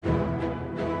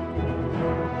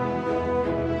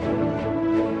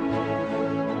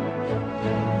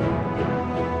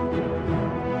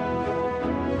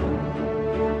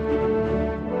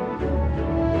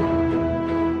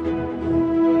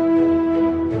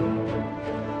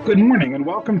Good morning and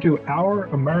welcome to Our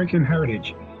American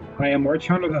Heritage. I am March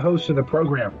Hunter, the host of the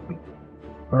program.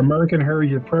 Our American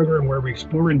Heritage program where we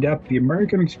explore in depth the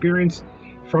American experience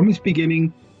from its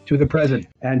beginning to the present.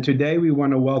 And today we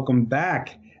want to welcome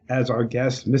back as our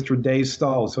guest, Mr. Dave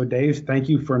Stahl. So Dave, thank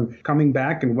you for coming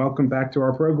back and welcome back to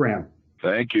our program.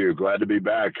 Thank you. Glad to be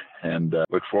back and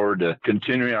look forward to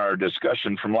continuing our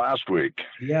discussion from last week.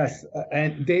 Yes.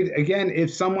 And Dave, again,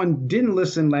 if someone didn't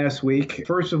listen last week,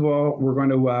 first of all, we're going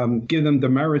to give them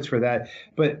demerits for that.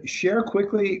 But share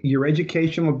quickly your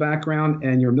educational background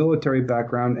and your military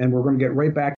background, and we're going to get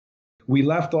right back. We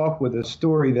left off with a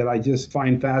story that I just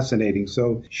find fascinating.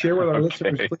 So share with our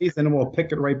listeners, please, and then we'll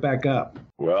pick it right back up.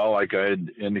 Well, like I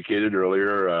had indicated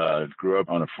earlier, grew up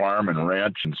on a farm and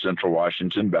ranch in Central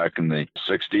Washington back in the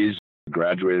 60s.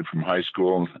 Graduated from high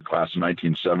school, class of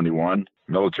 1971.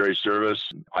 Military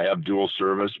service, I have dual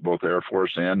service, both Air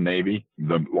Force and Navy.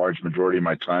 The large majority of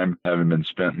my time having been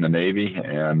spent in the Navy,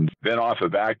 and been off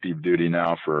of active duty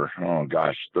now for,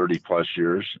 30 plus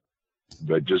years.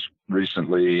 But just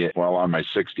recently, while on my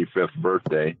 65th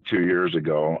birthday, 2 years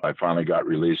ago, I finally got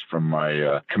released from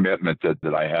my commitment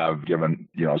that I have given,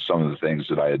 some of the things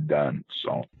that I had done.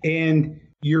 So. And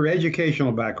your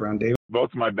educational background, David?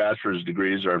 Both of my bachelor's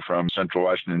degrees are from Central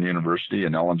Washington University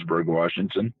in Ellensburg,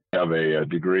 Washington. I have a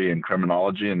degree in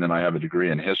criminology, and then I have a degree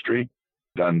in history.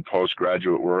 Done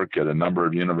postgraduate work at a number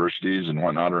of universities and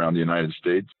whatnot around the United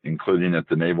States, including at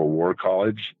the Naval War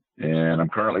College. And I'm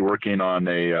currently working on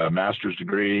a master's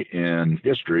degree in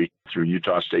history through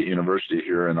Utah State University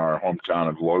here in our hometown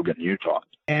of Logan, Utah.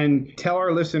 And tell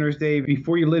our listeners, Dave,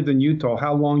 before you lived in Utah,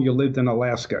 how long you lived in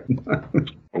Alaska?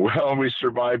 Well, we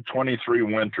survived 23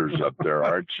 winters up there,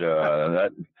 Arch.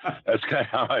 That's kind of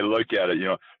how I look at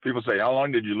it. People say, how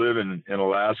long did you live in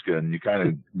Alaska? And you kind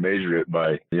of measure it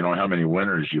by, how many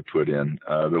winters you put in.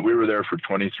 But we were there for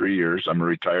 23 years. I'm a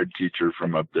retired teacher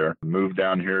from up there. Moved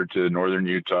down here to northern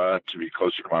Utah to be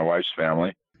closer to my wife's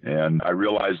family. And I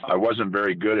realized I wasn't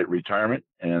very good at retirement.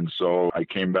 And so I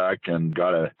came back and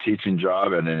got a teaching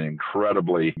job at an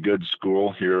incredibly good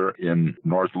school here in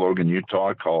North Logan,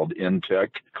 Utah called InTech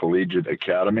Collegiate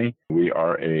Academy. We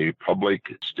are a public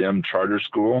STEM charter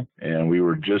school, and we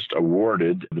were just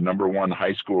awarded the #1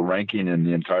 high school ranking in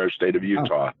the entire state of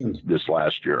Utah this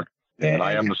last year. And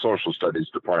I am the social studies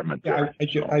department there.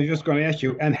 Yeah, I was just going to ask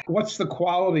you, and what's the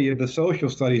quality of the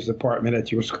social studies department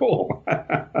at your school?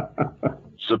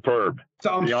 Superb.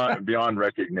 Beyond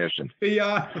recognition.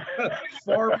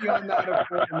 Far beyond that.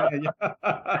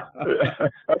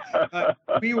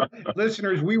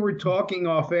 Listeners, we were talking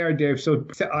off air, Dave, so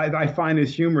I find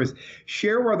this humorous.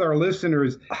 Share with our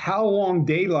listeners how long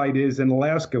daylight is in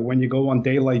Alaska when you go on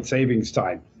daylight savings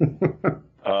time.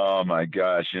 Oh my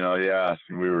gosh,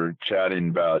 we were chatting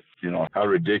about, how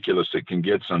ridiculous it can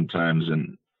get sometimes.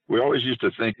 And we always used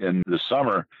to think in the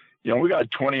summer, we got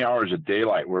 20 hours of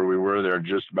daylight where we were there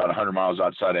just about 100 miles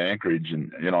outside of Anchorage.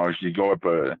 And, as you go up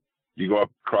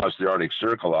across the Arctic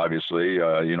Circle, obviously,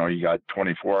 you got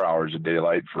 24 hours of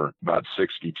daylight for about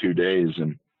 62 days.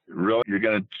 And really, you're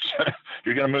going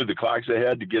to move the clocks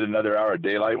ahead to get another hour of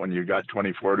daylight when you got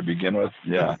 24 to begin with.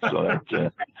 Yeah. So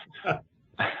that's,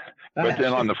 but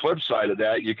then on the flip side of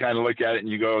that, you kind of look at it and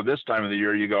you go, this time of the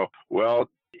year, you go, well,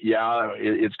 yeah,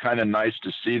 it's kind of nice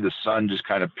to see the sun just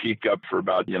kind of peak up for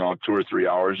about, 2 or 3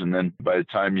 hours. And then by the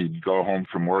time you go home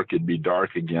from work, it'd be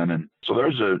dark again. And so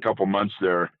there's a couple months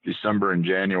there, December and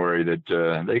January, that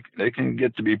they can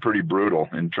get to be pretty brutal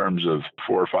in terms of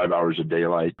 4 or 5 hours of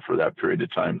daylight for that period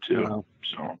of time, too. Wow.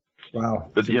 So.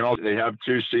 Wow. But, they have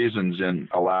 2 seasons in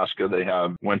Alaska. They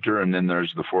have winter, and then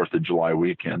there's the 4th of July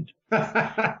weekend.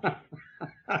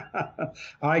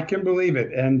 I can believe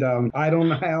it. And I don't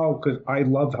know how, because I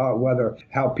love hot weather,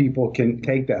 how people can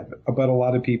take that, but a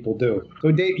lot of people do.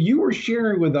 So Dave, you were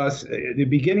sharing with us, at the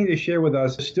beginning to share with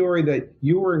us a story that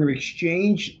you were an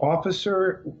exchange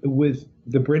officer with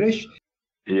the British.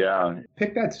 Yeah.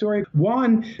 Pick that story.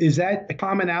 One, is that a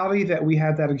commonality that we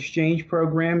have that exchange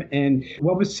program? And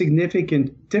what was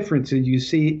significant differences you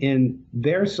see in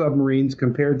their submarines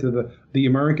compared to the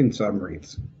American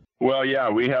submarines? Well, yeah,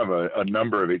 we have a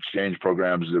number of exchange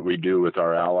programs that we do with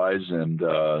our allies and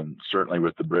certainly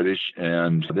with the British.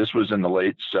 And this was in the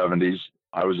late 70s.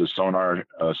 I was a sonar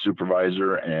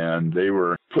supervisor, and they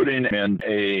were putting in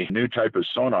a new type of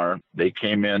sonar. They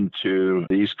came into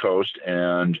the East Coast,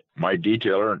 and my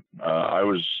detailer, I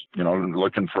was,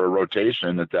 looking for a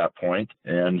rotation at that point.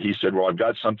 And he said, well, I've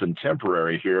got something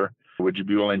temporary here. Would you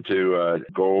be willing to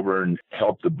go over and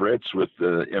help the Brits with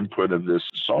the input of this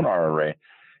sonar array?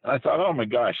 And I thought, oh my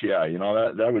gosh, yeah,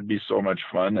 that would be so much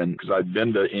fun. And because I'd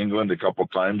been to England a couple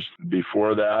times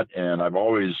before that, and I've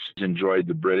always enjoyed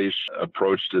the British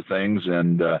approach to things.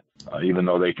 And even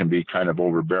though they can be kind of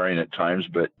overbearing at times,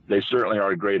 but they certainly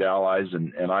are great allies.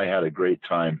 And I had a great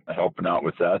time helping out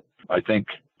with that.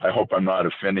 I hope I'm not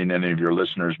offending any of your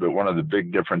listeners, but one of the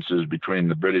big differences between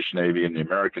the British Navy and the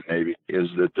American Navy is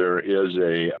that there is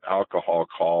a alcohol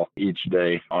call each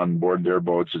day on board their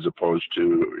boats, as opposed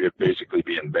to it basically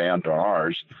being banned on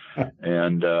ours.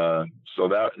 And so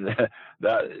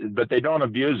but they don't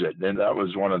abuse it. And that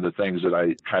was one of the things that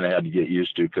I kind of had to get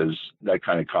used to, because that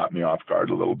kind of caught me off guard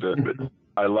a little bit. But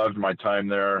I loved my time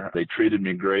there. They treated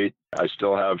me great. I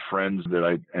still have friends that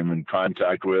I am in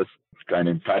contact with. A guy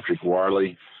named Patrick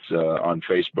Warley on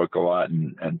Facebook a lot,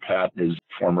 and Pat is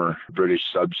former British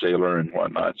subsailor and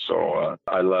whatnot. So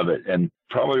I love it. And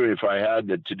probably if I had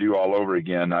to do all over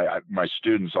again, my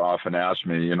students often ask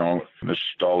me, Mr.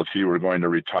 Stahl, if you were going to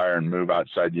retire and move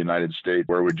outside the United States,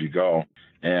 where would you go?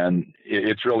 And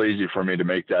it's real easy for me to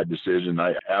make that decision.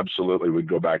 I absolutely would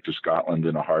go back to Scotland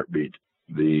in a heartbeat.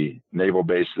 The naval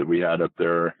base that we had up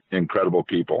there, incredible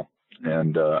people.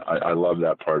 And I love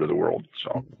that part of the world.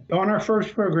 So, on our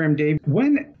first program, Dave,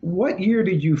 what year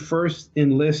did you first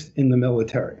enlist in the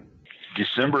military?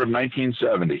 December of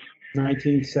 1970.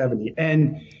 1970.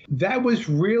 And that was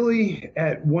really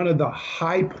at one of the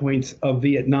high points of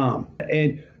Vietnam.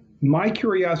 And my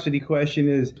curiosity question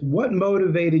is, what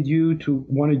motivated you to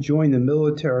want to join the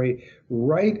military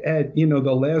right at, the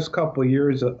last couple of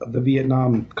years of the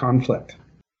Vietnam conflict?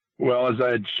 Well, as I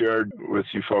had shared with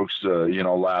you folks,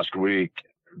 last week,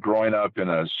 growing up in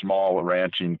a small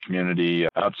ranching community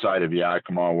outside of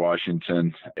Yakima,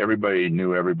 Washington, everybody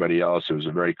knew everybody else. It was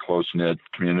a very close-knit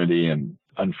community. And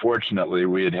unfortunately,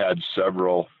 we had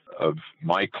several of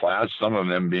my class, some of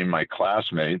them being my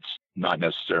classmates, not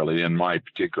necessarily in my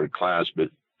particular class, but,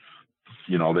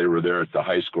 they were there at the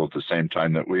high school at the same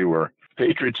time that we were.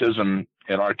 Patriotism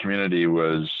in our community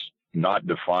was not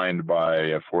defined by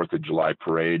a 4th of July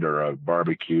parade or a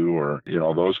barbecue or,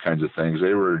 those kinds of things.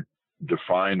 They were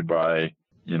defined by,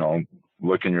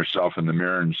 looking yourself in the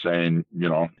mirror and saying,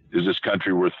 is this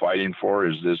country worth fighting for?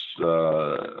 Is this,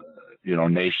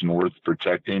 nation worth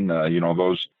protecting?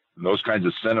 Those kinds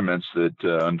of sentiments that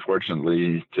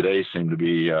unfortunately today seem to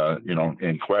be,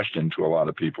 in question to a lot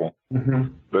of people.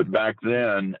 Mm-hmm. But back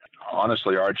then,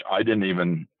 honestly, Arch, I didn't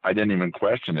even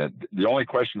question it. The only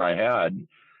question I had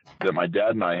that my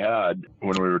dad and I had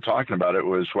when we were talking about it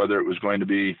was whether it was going to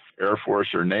be Air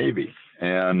Force or Navy.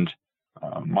 And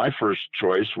my first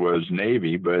choice was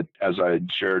Navy, but as I had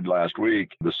shared last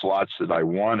week, the slots that I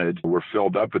wanted were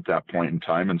filled up at that point in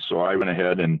time. And so I went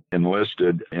ahead and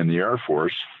enlisted in the Air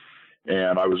Force.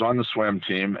 And I was on the swim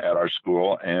team at our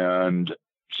school. And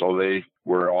so they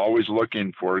were always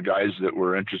looking for guys that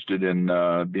were interested in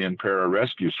being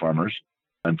pararescue swimmers.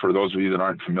 And for those of you that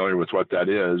aren't familiar with what that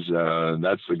is,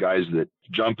 that's the guys that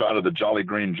jump out of the Jolly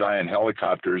Green Giant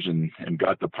helicopters and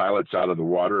got the pilots out of the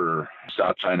water or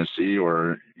South China Sea,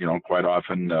 or, quite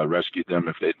often rescued them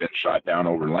if they'd been shot down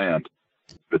over land.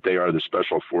 But they are the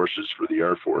special forces for the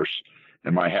Air Force.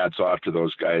 And my hat's off to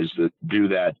those guys that do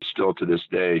that still to this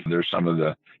day. There's some of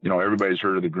the, everybody's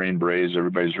heard of the Green Berets,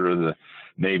 everybody's heard of the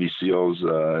Navy SEALs,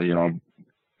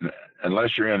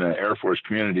 unless you're in an Air Force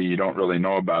community, you don't really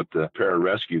know about the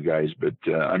pararescue guys. But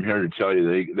I'm here to tell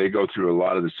you, they go through a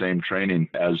lot of the same training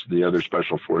as the other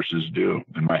special forces do,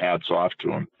 and my hat's off to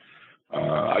them.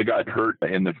 I got hurt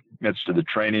in the midst of the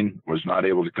training, was not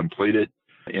able to complete it,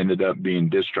 ended up being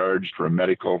discharged for a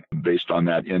medical based on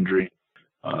that injury.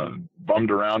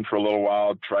 Bummed around for a little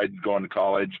while, tried going to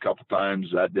college a couple times.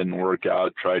 That didn't work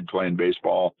out. Tried playing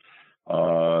baseball.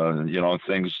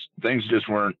 Things just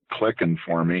weren't clicking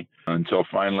for me until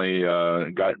finally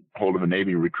got hold of a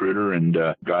Navy recruiter and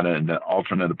got an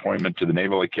alternate appointment to the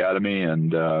Naval Academy,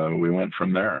 and we went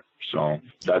from there. So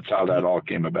that's how that all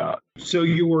came about. So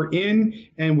you were in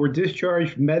and were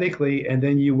discharged medically, and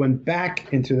then you went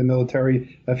back into the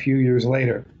military a few years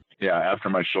later. Yeah, after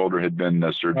my shoulder had been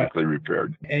surgically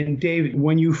repaired. And Dave,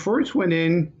 when you first went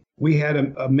in, we had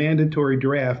a mandatory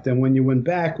draft, and when you went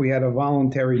back, we had a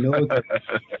voluntary military.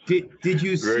 Did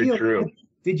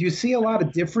you see a lot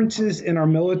of differences in our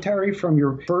military from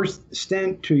your first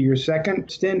stint to your second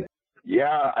stint?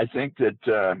 Yeah, I think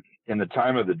that in the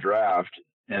time of the draft,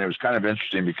 and it was kind of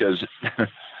interesting because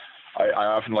I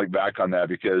often look back on that,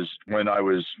 because when I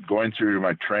was going through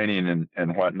my training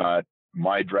and whatnot,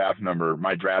 my draft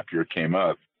year came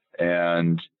up,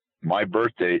 and my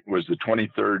birth date was the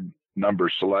 23rd number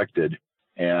selected,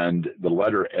 and the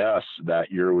letter S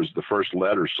that year was the first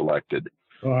letter selected.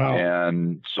 Wow.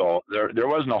 And so there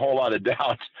wasn't a whole lot of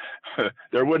doubt.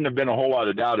 There wouldn't have been a whole lot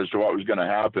of doubt as to what was going to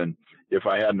happen if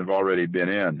I hadn't have already been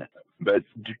in. But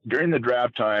during the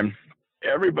draft time,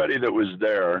 everybody that was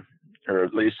there, or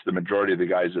at least the majority of the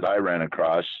guys that I ran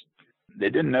across, they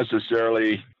didn't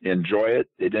necessarily enjoy it.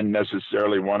 They didn't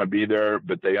necessarily want to be there,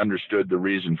 but they understood the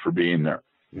reason for being there.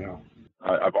 Yeah.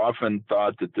 I've often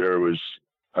thought that there was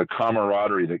a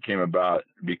camaraderie that came about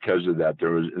because of that.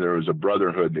 There was a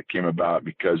brotherhood that came about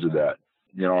because of that.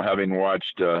 You know, having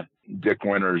watched Dick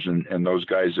Winters and those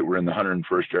guys that were in the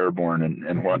 101st Airborne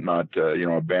and whatnot, you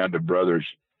know, a band of brothers.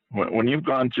 When you've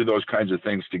gone through those kinds of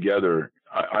things together,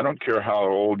 I don't care how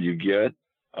old you get,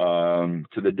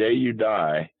 to the day you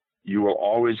die, you will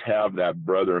always have that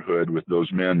brotherhood with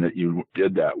those men that you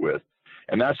did that with.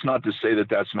 And that's not to say that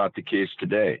that's not the case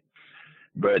today.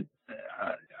 But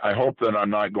I hope that I'm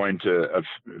not going to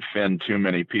offend too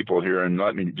many people here, and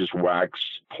let me just wax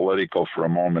political for a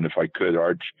moment if I could,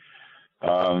 Arch.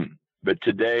 But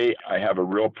today I have a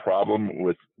real problem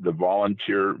with the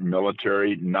volunteer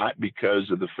military, not because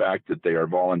of the fact that they are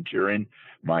volunteering.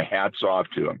 My hat's off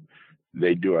to them.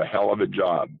 They do a hell of a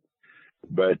job.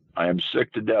 But I am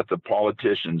sick to death of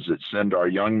politicians that send our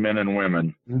young men and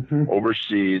women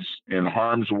overseas in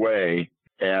harm's way.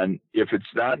 And if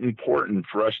it's that important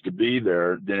for us to be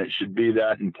there, then it should be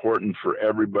that important for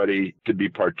everybody to be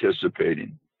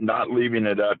participating, not leaving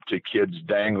it up to kids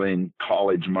dangling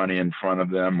college money in front of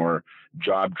them or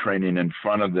job training in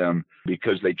front of them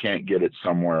because they can't get it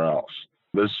somewhere else.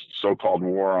 This so-called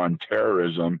war on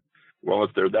terrorism, well,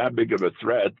 if they're that big of a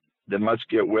threat, then let's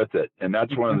get with it. And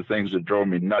that's one of the things that drove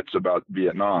me nuts about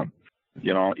Vietnam.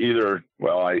 You know, either,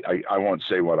 well, I won't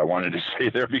say what I wanted to say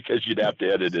there because you'd have to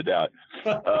edit it out.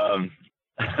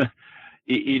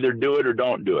 Either do it or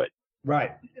don't do it.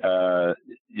 Right.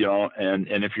 You know,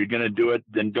 and if you're going to do it,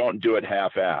 then don't do it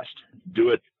half-assed.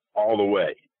 Do it all the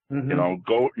way. You know,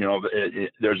 go, you know,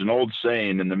 there's an old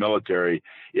saying in the military,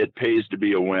 it pays to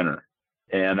be a winner.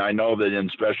 And I know that in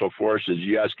Special Forces,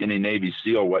 you ask any Navy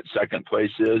SEAL what second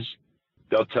place is,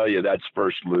 they'll tell you that's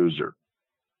first loser.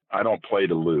 I don't play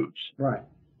to lose. Right,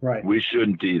 right. We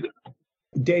shouldn't either.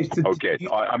 Dave, okay,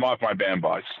 I'm off my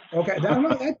bandbox. Okay,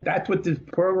 that's what this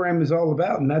program is all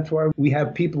about, and that's why we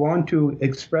have people on to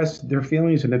express their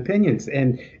feelings and opinions,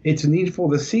 and it's needful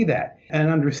to see that and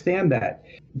understand that.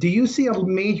 Do you see a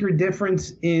major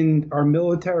difference in our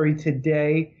military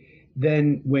today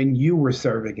than when you were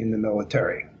serving in the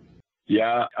military?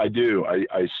 Yeah, I do.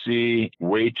 I see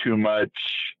way too much.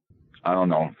 I don't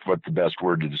know what the best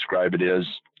word to describe it is.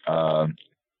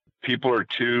 People are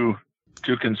too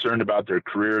concerned about their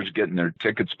careers, getting their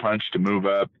tickets punched to move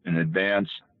up and advance.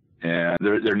 And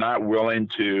they're not willing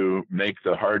to make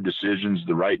the hard decisions,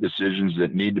 the right decisions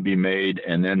that need to be made,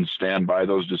 and then stand by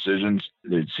those decisions.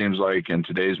 It seems like in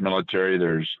today's military,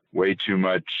 there's way too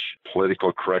much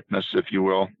political correctness, if you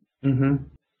will. You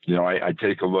know, I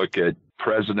take a look at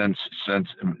presidents since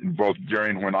both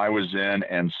during when I was in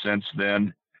and since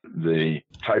then, the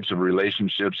types of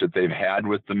relationships that they've had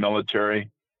with the military.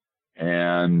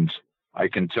 And I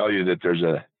can tell you that there's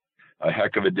a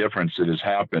heck of a difference that has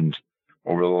happened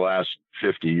over the last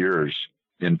 50 years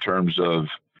in terms of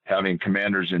having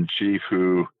commanders in chief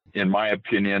who, in my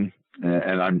opinion,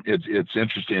 and it's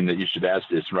interesting that you should ask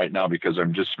this right now because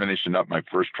I'm just finishing up my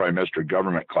first trimester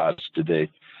government class today.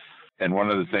 And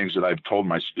one of the things that I've told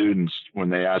my students when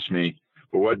they ask me,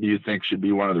 well, what do you think should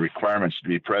be one of the requirements to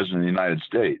be president of the United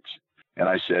States? And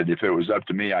I said, if it was up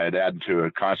to me, I'd add to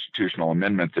a constitutional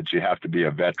amendment that you have to be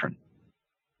a veteran.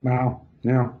 Wow.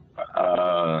 Yeah.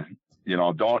 You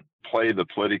know, don't play the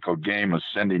political game of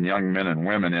sending young men and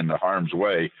women into harm's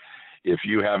way if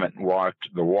you haven't walked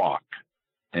the walk.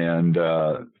 And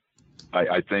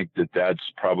I think that that's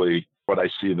probably what I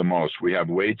see the most. We have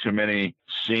way too many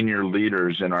senior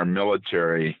leaders in our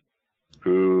military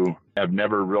who have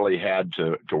never really had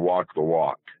to walk the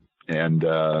walk. And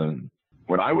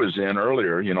when I was in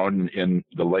earlier, you know, in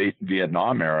the late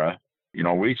Vietnam era, you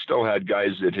know, we still had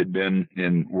guys that had been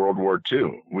in World War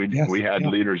II. We had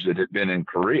leaders that had been in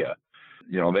Korea.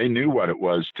 You know, they knew what it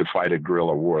was to fight a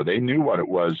guerrilla war. They knew what it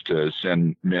was to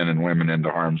send men and women into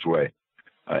harm's way.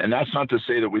 And that's not to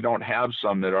say that we don't have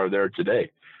some that are there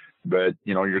today. But,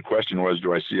 you know, your question was,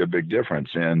 do I see a big difference?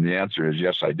 And the answer is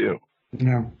yes, I do.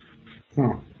 Yeah.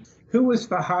 Huh. Who was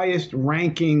the highest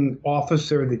ranking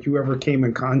officer that you ever came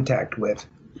in contact with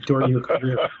during your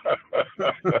career?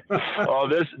 Oh,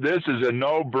 this is a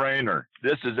no-brainer.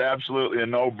 This is absolutely a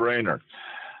no-brainer.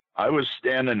 I was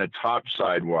standing a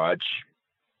topside watch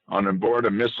on board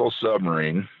a missile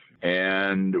submarine,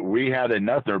 and we had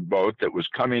another boat that was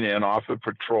coming in off of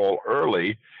patrol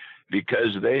early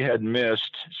because they had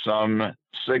missed some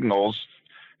signals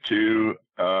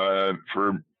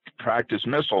for practice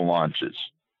missile launches.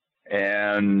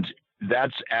 And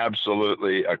that's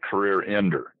absolutely a career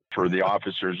ender for the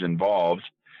officers involved.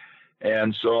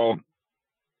 And so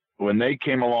when they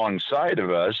came alongside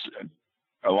of us,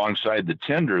 alongside the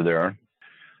tender there,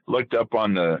 looked up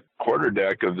on the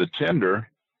quarterdeck of the tender,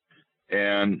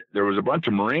 and there was a bunch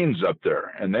of Marines up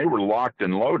there, and they were locked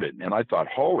and loaded. And I thought,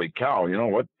 holy cow,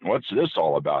 what's this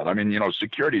all about? I mean,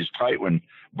 security's tight when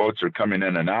boats are coming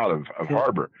in and out of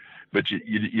harbor, but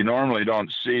you normally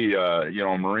don't see,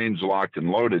 Marines locked and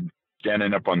loaded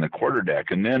standing up on the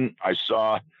quarterdeck. And then I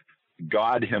saw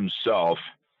God himself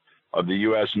of the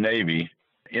U.S. Navy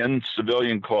in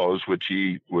civilian clothes, which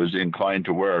he was inclined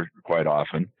to wear quite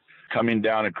often, coming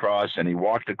down across, and he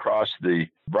walked across the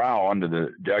brow onto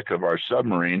the deck of our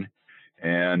submarine,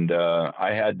 and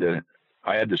I had to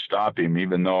stop him,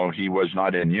 even though he was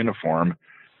not in uniform,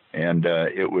 and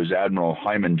it was Admiral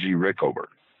Hyman G. Rickover.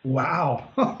 Wow.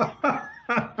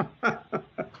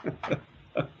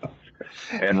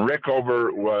 And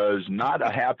Rickover was not a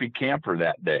happy camper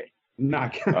that day.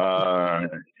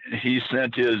 He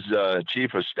sent his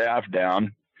chief of staff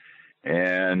down,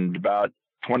 and about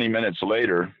 20 minutes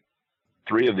later,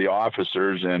 3 of the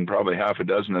officers and probably half a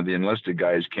dozen of the enlisted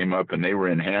guys came up, and they were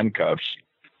in handcuffs,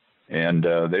 and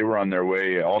they were on their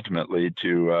way ultimately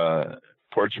to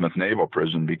Portsmouth Naval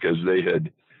Prison because they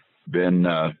had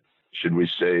been, should we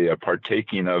say,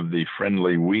 partaking of the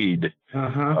friendly weed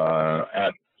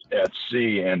at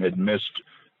sea, and had missed,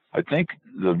 I think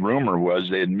the rumor was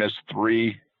they had missed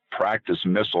 3 practice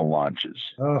missile launches.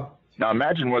 Oh. Now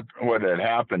imagine what had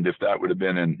happened if that would have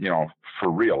been for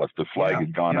real, if the flag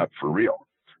had gone up for real.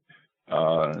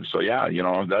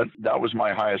 That was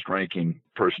my highest ranking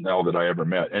personnel that I ever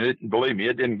met. And believe me,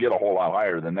 it didn't get a whole lot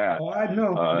higher than that. Oh, I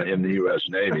know. In the U.S.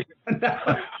 Navy.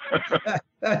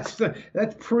 That's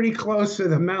pretty close to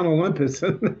the Mount Olympus.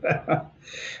 After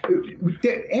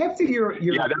your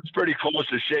yeah, that's pretty close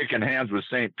to shaking hands with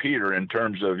St. Peter in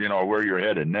terms of where you're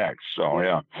headed next. So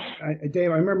yeah,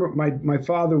 Dave, I remember my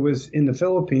father was in the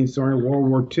Philippines during World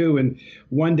War II, and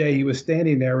one day he was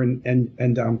standing there,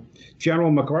 and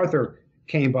General MacArthur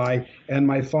came by, and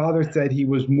my father said he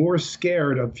was more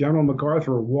scared of General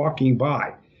MacArthur walking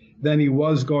by than he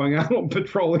was going out on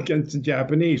patrol against the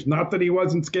Japanese. Not that he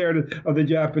wasn't scared of the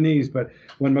Japanese, but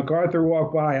when MacArthur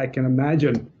walked by, I can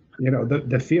imagine,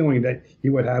 the feeling that he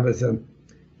would have as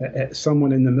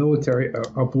someone in the military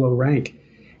of low rank.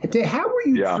 How were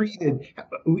you treated,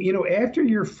 after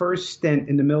your first stint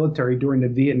in the military during the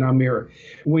Vietnam era,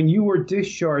 when you were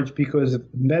discharged because of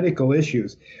medical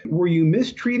issues? Were you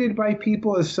mistreated by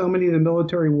people, as so many of the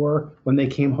military were, when they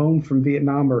came home from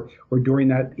Vietnam or during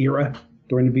that era?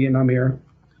 During the Vietnam era?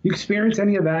 You experienced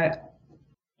any of that?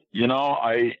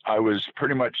 I was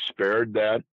pretty much spared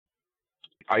that.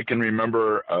 I can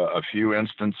remember a few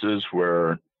instances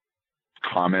where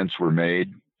comments were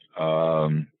made.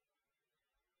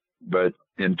 But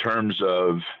in terms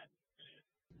of,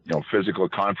 physical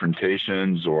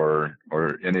confrontations or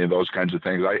any of those kinds of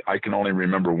things, I can only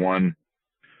remember one.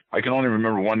 I can only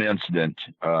remember one incident,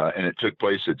 and it took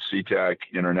place at SeaTac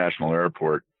International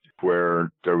Airport, where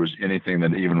there was anything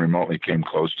that even remotely came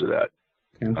close to that.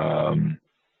 Yeah.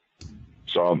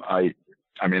 So I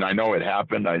know it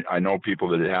happened. I know people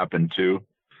that it happened to,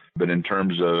 but in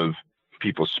terms of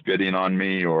people spitting on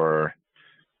me or,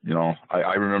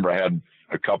 I remember I had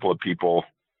a couple of people,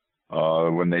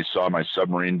 when they saw my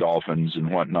submarine dolphins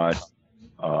and whatnot,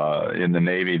 in the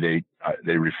Navy, they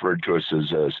referred to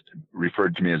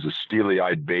me as a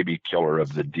steely-eyed baby killer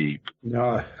of the deep. And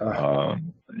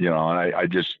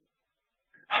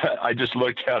I just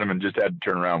looked at them and just had to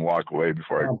turn around and walk away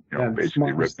before I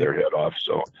basically ripped their head off.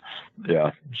 So,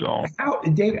 yeah. So,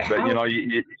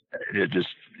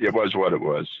 it was what it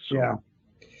was. So. Yeah.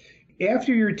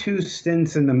 After your 2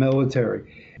 stints in the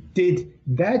military, did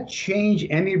that change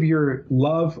any of your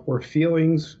love or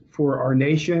feelings for our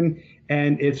nation?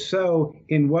 And if so,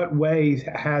 in what ways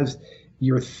has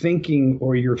your thinking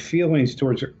or your feelings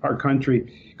towards our country?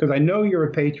 Because I know you're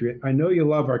a patriot. I know you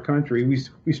love our country.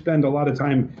 We spend a lot of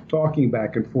time talking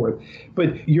back and forth.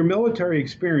 But your military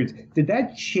experience, did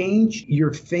that change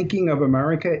your thinking of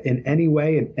America in any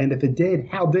way? And if it did,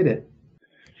 how did it?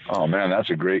 Oh, man,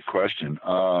 that's a great question.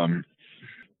 I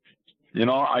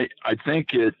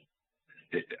think it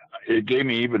gave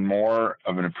me even more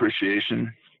of an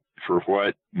appreciation for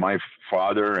what my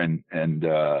father and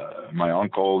my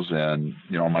uncles and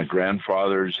my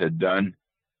grandfathers had done.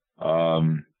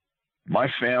 My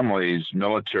family's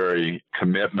military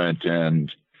commitment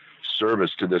and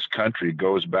service to this country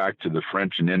goes back to the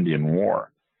French and Indian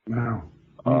War. Wow.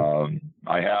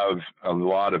 I have a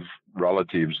lot of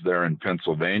relatives there in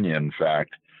Pennsylvania, in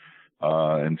fact.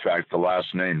 The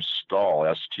last name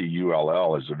Stull,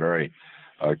 Stull, is a very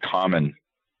common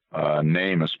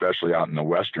name, especially out in the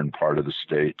western part of the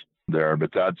state there.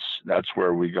 But that's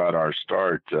where we got our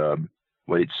start,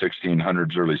 late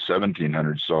 1600s, early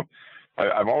 1700s. So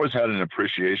I've always had an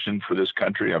appreciation for this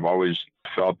country. I've always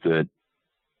felt that,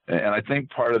 and I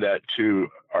think part of that too,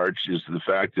 Arch, is the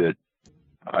fact that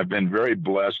I've been very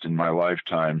blessed in my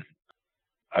lifetime.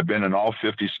 I've been in all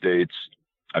 50 states.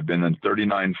 I've been in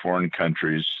 39 foreign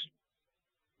countries.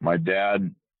 My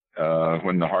dad,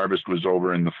 when the harvest was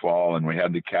over in the fall and we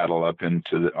had the cattle up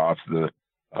off the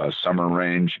summer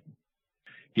range,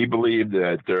 he believed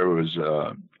that there was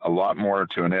a lot more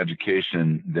to an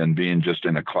education than being just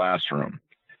in a classroom.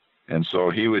 And so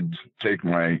he would take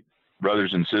my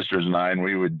brothers and sisters and I,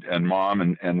 and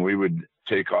mom, and we would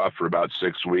take off for about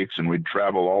 6 weeks, and we'd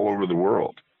travel all over the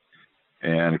world.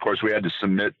 And of course we had to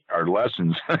submit our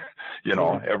lessons,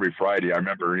 every Friday. I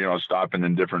remember, stopping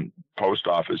in different post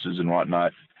offices and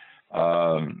whatnot.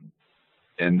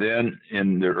 And then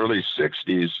in the early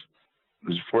 60s, I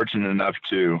was fortunate enough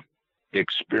to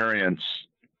experience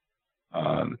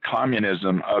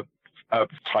communism up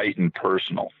tight and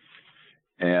personal.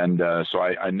 And so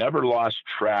I never lost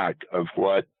track of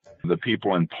what the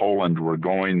people in Poland were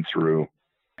going through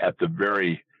at the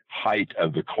very height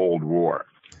of the Cold War.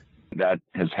 That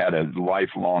has had a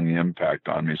lifelong impact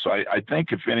on me. So I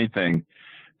think, if anything,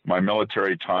 my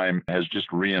military time has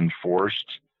just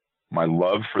reinforced my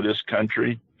love for this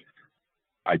country.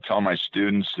 I tell my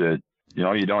students that,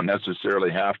 you don't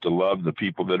necessarily have to love the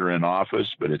people that are in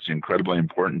office, but it's incredibly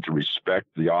important to respect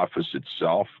the office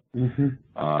itself. Mm-hmm.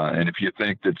 And if you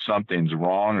think that something's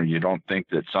wrong, or you don't think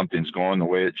that something's going the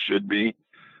way it should be,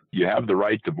 you have the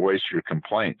right to voice your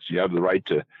complaints. You have the right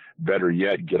to, better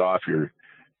yet, get off your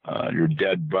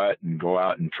dead butt and go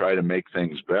out and try to make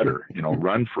things better.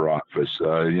 Run for office.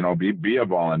 Be a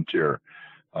volunteer.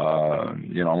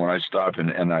 When I stop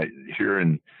and I here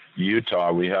in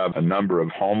Utah, we have a number of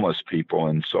homeless people,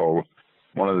 and so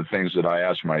one of the things that I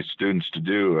ask my students to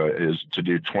do is to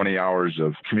do 20 hours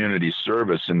of community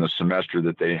service in the semester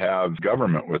that they have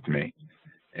government with me.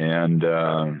 And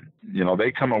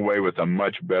they come away with a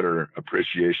much better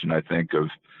appreciation, I think, of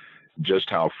just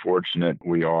how fortunate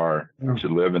we are to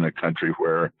live in a country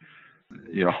where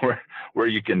where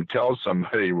you can tell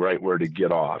somebody right where to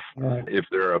get off if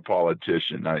they're a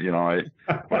politician.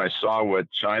 When I saw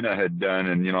what China had done,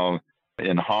 and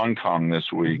in Hong Kong this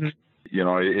week,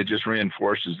 it just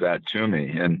reinforces that to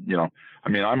me. And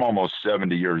I'm almost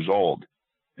 70 years old,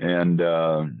 and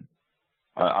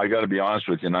I got to be honest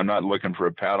with you, and I'm not looking for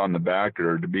a pat on the back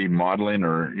or to be modeling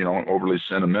or overly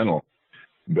sentimental,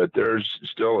 but there's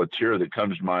still a tear that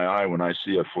comes to my eye when I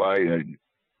see a flag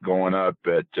going up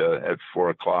at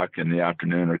 4:00 in the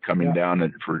afternoon, or coming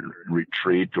down for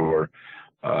retreat, or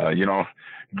going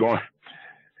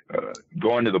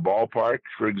to the ballpark,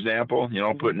 for example.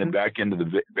 Putting it back into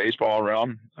the baseball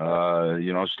realm.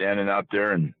 Standing out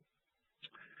there and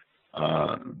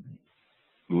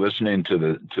listening to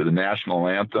the national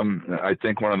anthem. I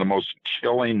think one of the most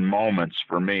chilling moments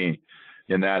for me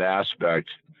in that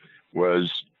aspect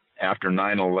was after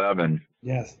 9/11.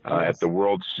 Yes. At the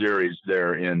World Series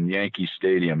there in Yankee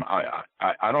Stadium. I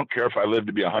don't care if I live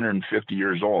to be 150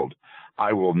 years old.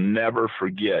 I will never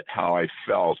forget how I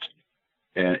felt.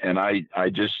 And I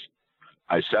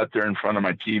sat there in front of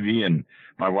my TV, and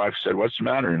my wife said, "What's the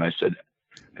matter?" And I said,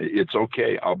 "It's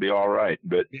okay. I'll be all right."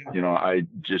 But,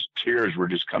 tears were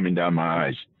just coming down my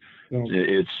eyes.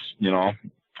 It's,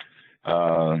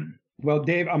 well,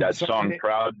 Dave, that song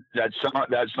 "Proud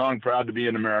to Be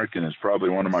an American" is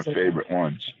probably one of my favorite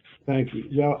ones. Thank you.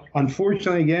 Well,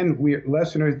 unfortunately, again,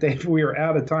 listeners, Dave, we are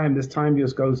out of time. This time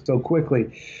just goes so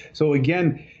quickly. So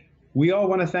again, we all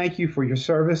want to thank you for your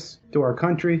service to our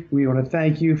country. We want to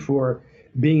thank you for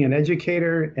being an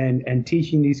educator and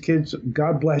teaching these kids.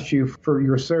 God bless you for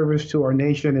your service to our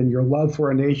nation and your love for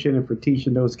our nation, and for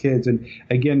teaching those kids. And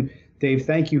again, Dave,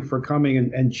 thank you for coming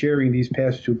and sharing these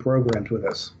past two programs with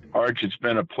us. Arch, it's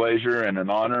been a pleasure and an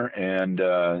honor, and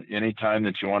anytime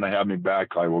that you want to have me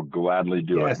back, I will gladly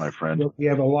do it, my friend. We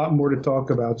have a lot more to talk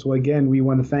about. So again, we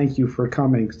want to thank you for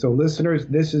coming. So listeners,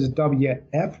 this is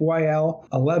WFYL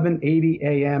 1180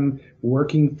 AM,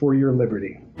 working for your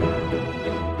liberty.